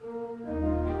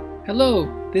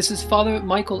Hello, this is Father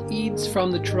Michael Eads from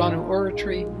the Toronto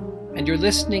Oratory, and you're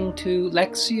listening to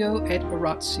Lectio et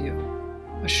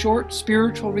Oratio, a short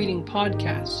spiritual reading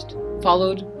podcast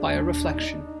followed by a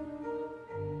reflection.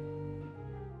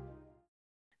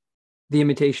 The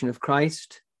Imitation of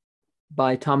Christ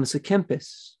by Thomas à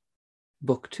Kempis,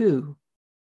 Book 2.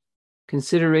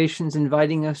 Considerations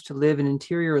inviting us to live an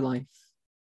interior life.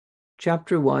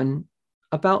 Chapter 1,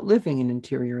 about living an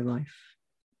interior life.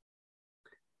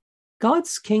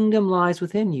 God's kingdom lies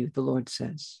within you, the Lord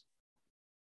says.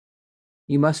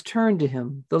 You must turn to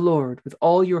him, the Lord, with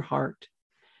all your heart,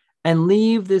 and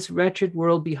leave this wretched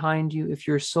world behind you if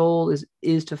your soul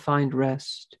is to find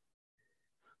rest.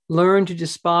 Learn to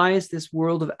despise this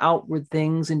world of outward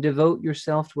things and devote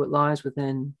yourself to what lies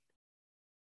within.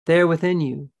 There within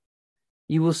you,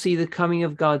 you will see the coming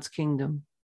of God's kingdom.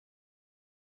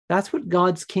 That's what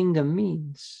God's kingdom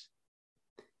means.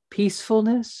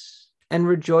 Peacefulness and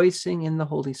rejoicing in the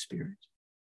Holy Spirit.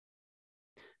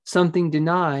 Something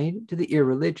denied to the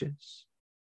irreligious.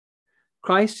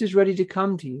 Christ is ready to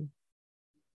come to you.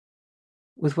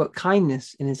 With what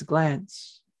kindness in his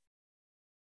glance.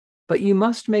 But you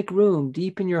must make room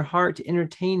deep in your heart to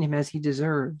entertain him as he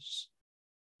deserves.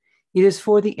 It is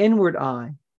for the inward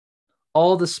eye,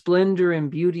 all the splendor and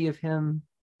beauty of him,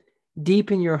 deep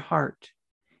in your heart,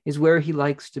 is where he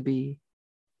likes to be.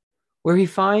 Where he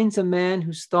finds a man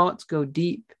whose thoughts go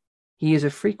deep, he is a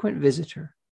frequent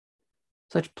visitor.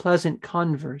 Such pleasant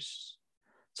converse,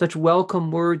 such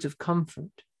welcome words of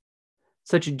comfort,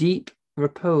 such deep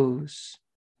repose,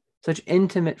 such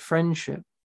intimate friendship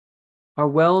are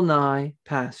well nigh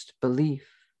past belief.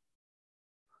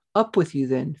 Up with you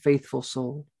then, faithful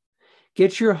soul.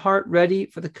 Get your heart ready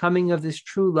for the coming of this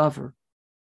true lover,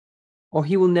 or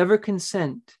he will never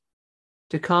consent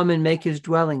to come and make his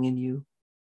dwelling in you.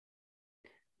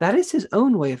 That is his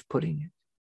own way of putting it.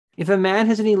 If a man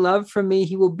has any love for me,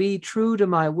 he will be true to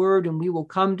my word, and we will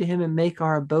come to him and make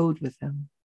our abode with him.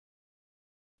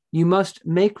 You must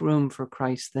make room for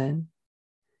Christ then,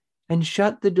 and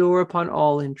shut the door upon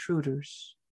all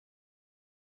intruders.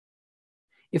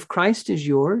 If Christ is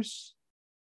yours,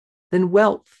 then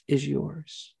wealth is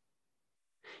yours.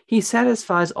 He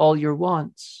satisfies all your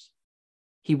wants.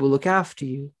 He will look after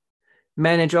you,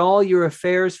 manage all your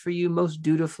affairs for you most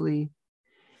dutifully.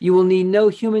 You will need no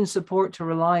human support to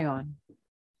rely on.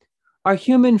 Our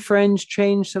human friends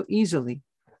change so easily,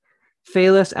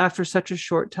 fail us after such a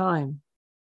short time,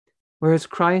 whereas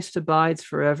Christ abides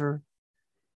forever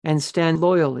and stands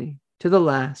loyally to the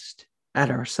last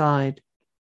at our side.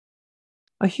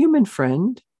 A human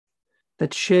friend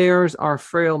that shares our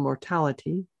frail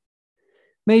mortality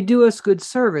may do us good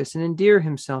service and endear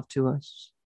himself to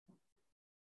us.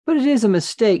 But it is a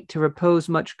mistake to repose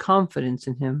much confidence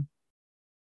in him.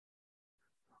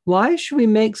 Why should we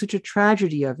make such a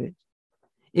tragedy of it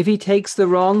if he takes the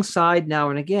wrong side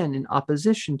now and again in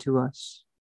opposition to us?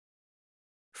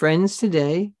 Friends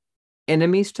today,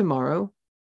 enemies tomorrow,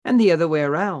 and the other way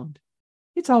around.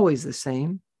 It's always the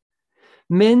same.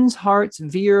 Men's hearts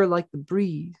veer like the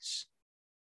breeze.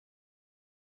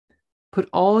 Put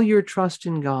all your trust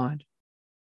in God.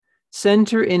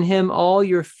 Center in him all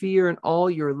your fear and all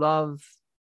your love.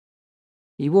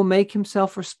 He will make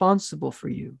himself responsible for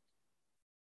you,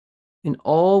 and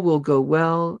all will go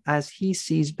well as he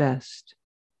sees best.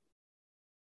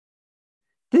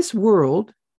 This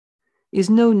world is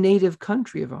no native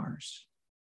country of ours.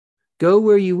 Go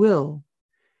where you will.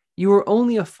 You are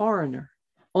only a foreigner,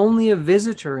 only a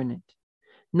visitor in it.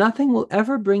 Nothing will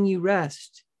ever bring you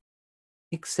rest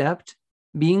except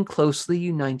being closely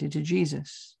united to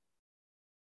Jesus.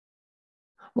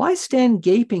 Why stand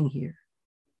gaping here?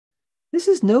 This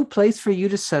is no place for you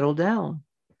to settle down.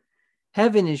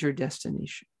 Heaven is your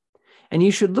destination, and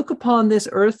you should look upon this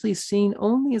earthly scene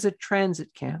only as a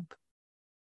transit camp.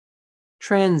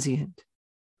 Transient,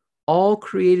 all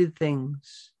created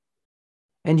things,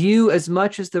 and you as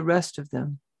much as the rest of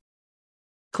them.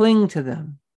 Cling to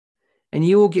them, and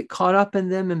you will get caught up in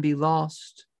them and be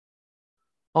lost.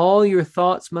 All your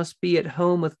thoughts must be at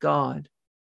home with God.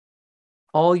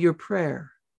 All your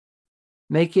prayer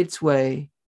make its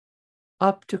way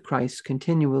up to Christ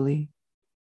continually.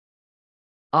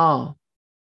 Ah,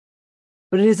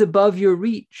 but it is above your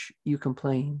reach, you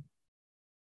complain.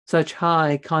 Such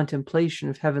high contemplation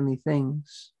of heavenly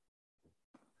things.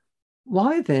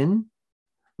 Why then,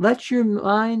 let your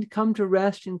mind come to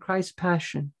rest in Christ's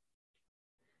passion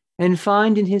and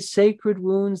find in his sacred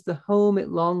wounds the home it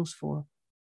longs for.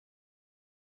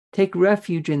 Take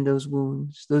refuge in those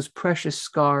wounds, those precious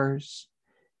scars,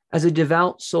 as a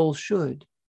devout soul should,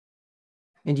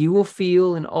 and you will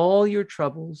feel in all your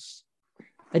troubles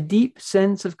a deep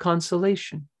sense of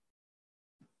consolation.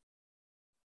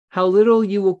 How little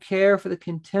you will care for the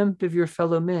contempt of your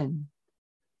fellow men.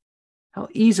 How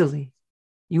easily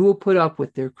you will put up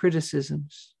with their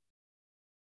criticisms.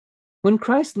 When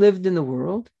Christ lived in the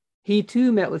world, he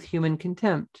too met with human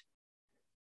contempt.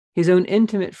 His own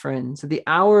intimate friends, at the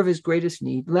hour of his greatest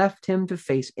need, left him to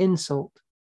face insult.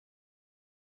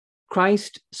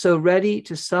 Christ, so ready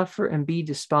to suffer and be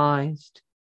despised.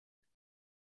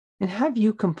 And have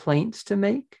you complaints to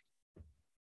make?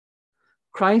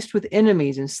 Christ with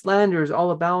enemies and slanderers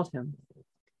all about him.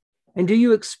 And do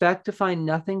you expect to find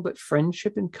nothing but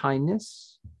friendship and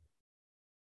kindness?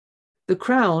 The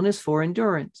crown is for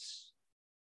endurance.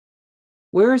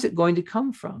 Where is it going to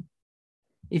come from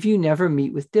if you never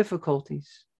meet with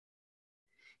difficulties?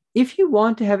 If you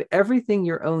want to have everything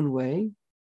your own way,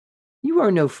 you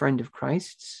are no friend of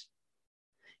Christ's.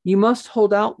 You must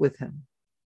hold out with him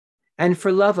and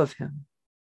for love of him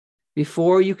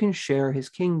before you can share his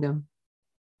kingdom.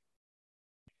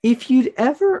 If you'd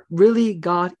ever really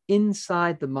got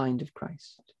inside the mind of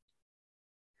Christ,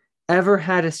 ever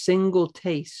had a single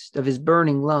taste of his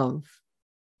burning love,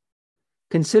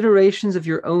 considerations of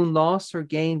your own loss or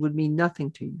gain would mean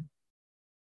nothing to you.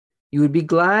 You would be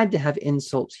glad to have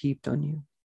insults heaped on you.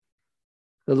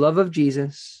 The love of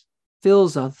Jesus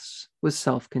fills us with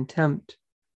self-contempt.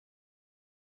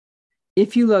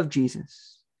 If you love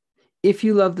Jesus, if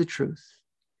you love the truth,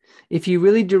 if you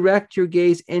really direct your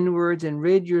gaze inwards and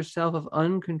rid yourself of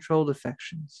uncontrolled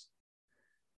affections,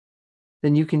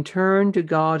 then you can turn to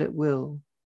God at will,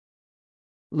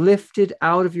 lifted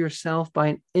out of yourself by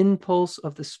an impulse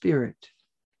of the Spirit,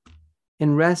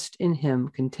 and rest in him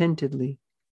contentedly.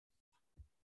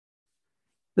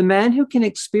 The man who can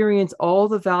experience all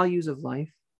the values of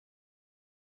life,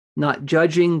 not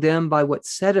judging them by what's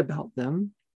said about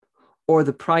them or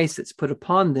the price that's put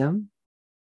upon them,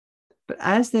 but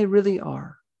as they really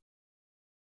are,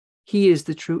 he is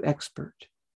the true expert.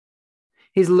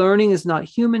 His learning is not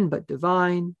human but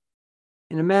divine,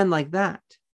 and a man like that,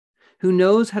 who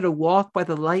knows how to walk by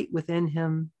the light within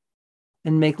him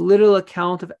and make little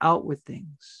account of outward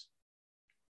things,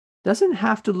 doesn't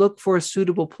have to look for a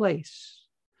suitable place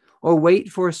or wait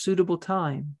for a suitable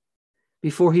time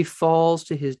before he falls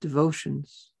to his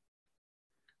devotions.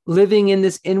 Living in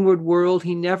this inward world,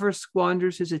 he never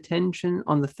squanders his attention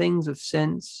on the things of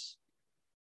sense,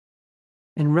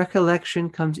 and recollection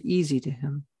comes easy to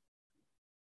him.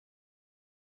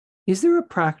 Is there a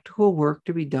practical work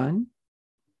to be done?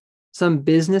 Some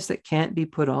business that can't be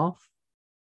put off?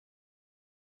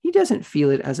 He doesn't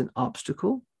feel it as an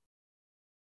obstacle.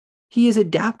 He is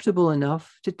adaptable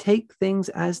enough to take things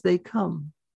as they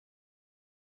come.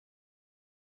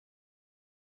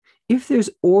 If there's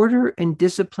order and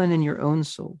discipline in your own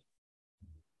soul,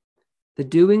 the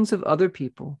doings of other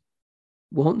people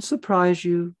won't surprise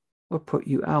you or put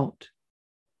you out.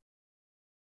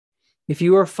 If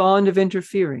you are fond of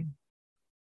interfering,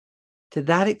 to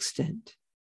that extent,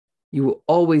 you will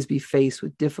always be faced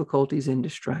with difficulties and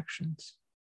distractions.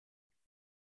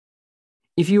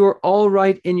 If you are all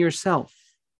right in yourself,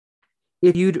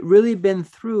 if you'd really been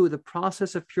through the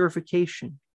process of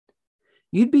purification,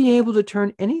 you'd be able to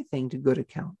turn anything to good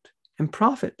account and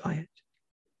profit by it.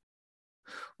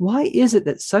 Why is it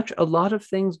that such a lot of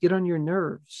things get on your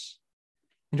nerves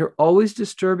and are always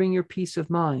disturbing your peace of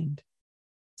mind?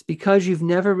 It's because you've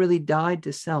never really died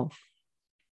to self,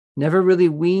 never really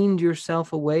weaned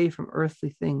yourself away from earthly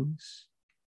things.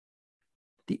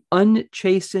 The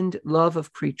unchastened love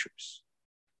of creatures,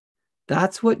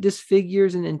 that's what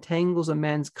disfigures and entangles a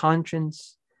man's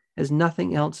conscience as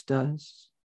nothing else does.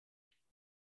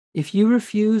 If you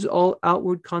refuse all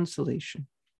outward consolation,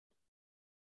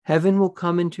 heaven will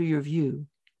come into your view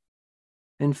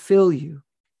and fill you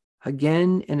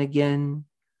again and again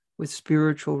with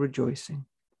spiritual rejoicing.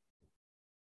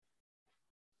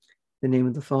 In the name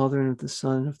of the Father, and of the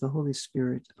Son, and of the Holy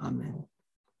Spirit. Amen.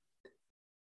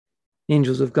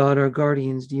 Angels of God, our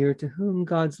guardians dear, to whom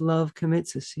God's love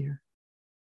commits us here,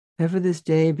 ever this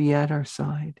day be at our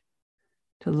side,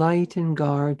 to light and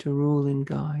guard, to rule and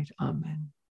guide.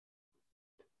 Amen.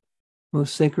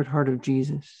 Most Sacred Heart of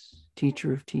Jesus,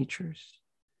 Teacher of teachers,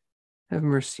 have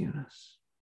mercy on us.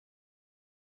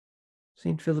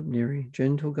 Saint Philip Neri,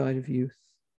 gentle guide of youth,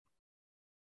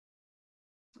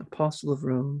 Apostle of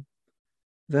Rome,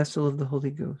 vessel of the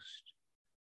Holy Ghost,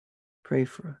 pray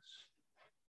for us.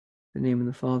 In the name of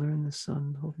the Father, and the Son,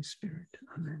 and the Holy Spirit.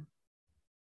 Amen.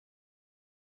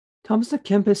 Thomas à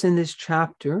Kempis in this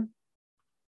chapter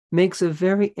makes a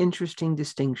very interesting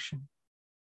distinction.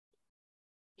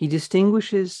 He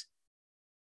distinguishes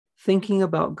thinking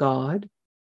about God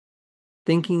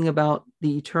thinking about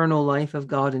the eternal life of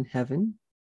God in heaven,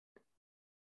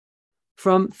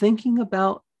 from thinking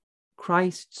about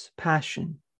Christ's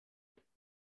passion,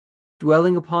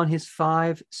 dwelling upon his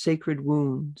 5 sacred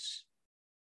wounds.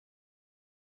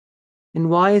 And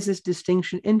why is this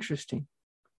distinction interesting?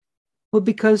 Well,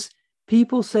 because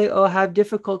people say, oh, I have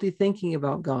difficulty thinking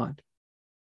about God.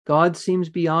 God seems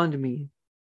beyond me.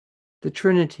 The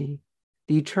Trinity,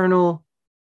 the eternal,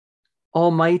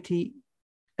 almighty,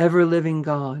 ever-living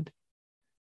God.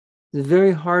 It's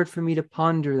very hard for me to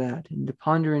ponder that and to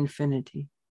ponder infinity.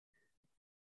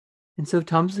 And so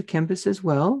Thomas à Kempis says,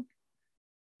 well,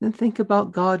 then think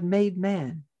about God made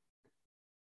man.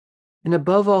 And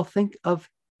above all, think of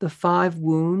the 5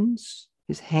 wounds,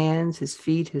 his hands, his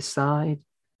feet, his side,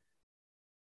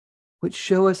 which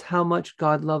show us how much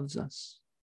God loves us.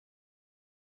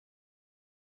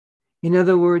 In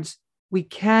other words, we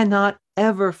cannot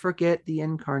ever forget the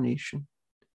incarnation.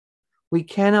 We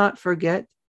cannot forget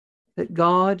that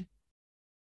God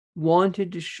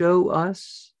wanted to show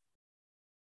us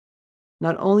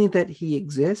not only that he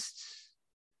exists,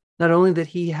 not only that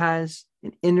he has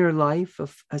an inner life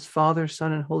as Father,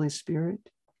 Son, and Holy Spirit,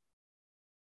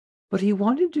 but he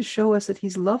wanted to show us that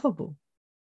he's lovable.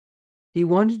 He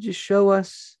wanted to show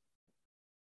us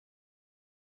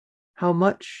how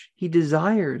much he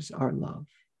desires our love.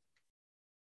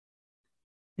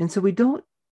 And so we don't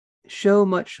show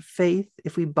much faith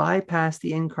if we bypass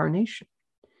the incarnation,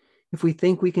 if we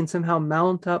think we can somehow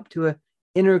mount up to an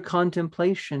inner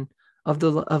contemplation of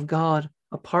God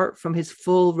apart from his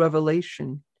full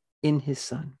revelation in his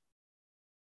Son.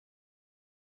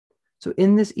 So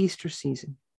in this Easter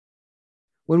season,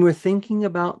 when we're thinking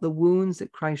about the wounds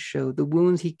that Christ showed, the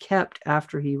wounds he kept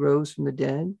after he rose from the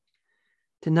dead,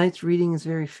 tonight's reading is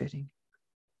very fitting.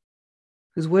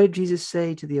 Because what did Jesus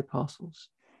say to the apostles?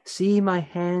 See my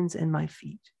hands and my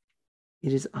feet.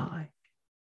 It is I.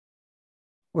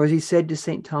 Or as he said to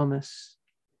St. Thomas,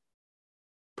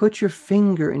 put your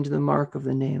finger into the mark of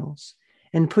the nails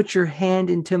and put your hand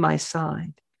into my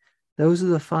side. Those are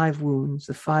the 5 wounds,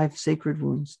 the 5 sacred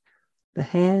wounds, the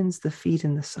hands, the feet,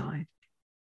 and the side.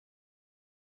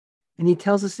 And he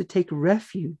tells us to take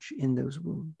refuge in those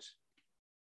wounds,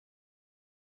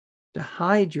 to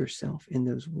hide yourself in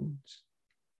those wounds.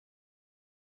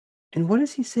 And what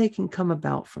does he say can come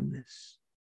about from this?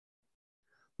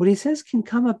 What he says can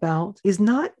come about is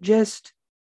not just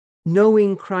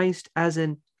knowing Christ as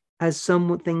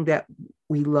something that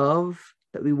we love,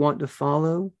 that we want to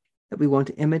follow, that we want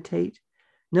to imitate.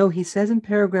 No, he says in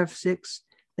paragraph 6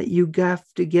 that you have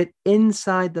to get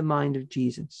inside the mind of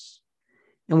Jesus.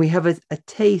 And we have a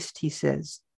taste, he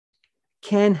says,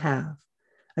 can have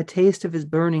a taste of his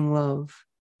burning love.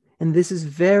 And this is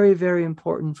very, very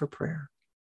important for prayer.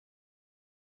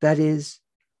 That is,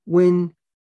 when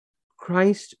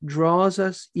Christ draws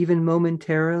us even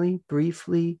momentarily,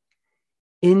 briefly,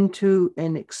 into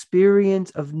an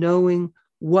experience of knowing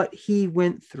what he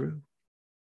went through.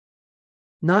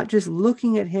 Not just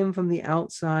looking at him from the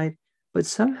outside, but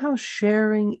somehow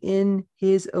sharing in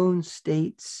his own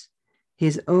states,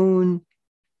 his own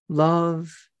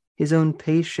love, his own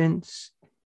patience,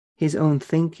 his own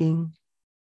thinking.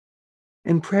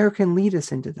 And prayer can lead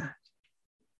us into that.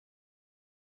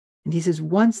 And he says,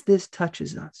 once this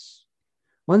touches us,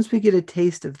 once we get a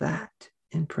taste of that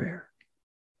in prayer,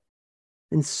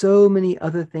 then so many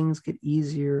other things get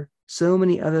easier, so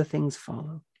many other things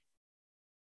follow.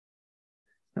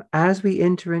 Now, as we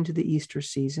enter into the Easter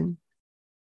season,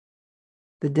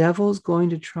 the devil's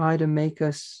going to try to make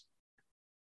us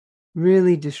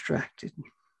really distracted.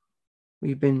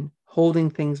 We've been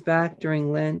holding things back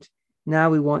during Lent.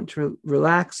 Now we want to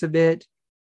relax a bit.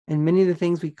 And many of the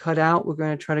things we cut out, we're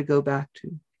going to try to go back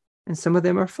to. And some of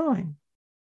them are fine.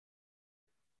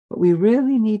 But we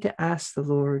really need to ask the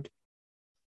Lord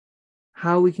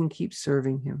how we can keep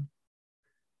serving him.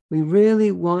 We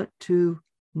really want to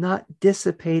not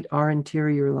dissipate our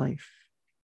interior life.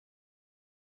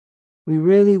 We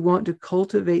really want to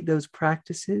cultivate those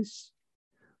practices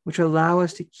which allow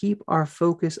us to keep our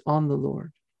focus on the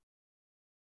Lord.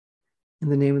 In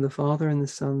the name of the Father, and the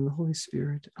Son, and the Holy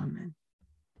Spirit. Amen.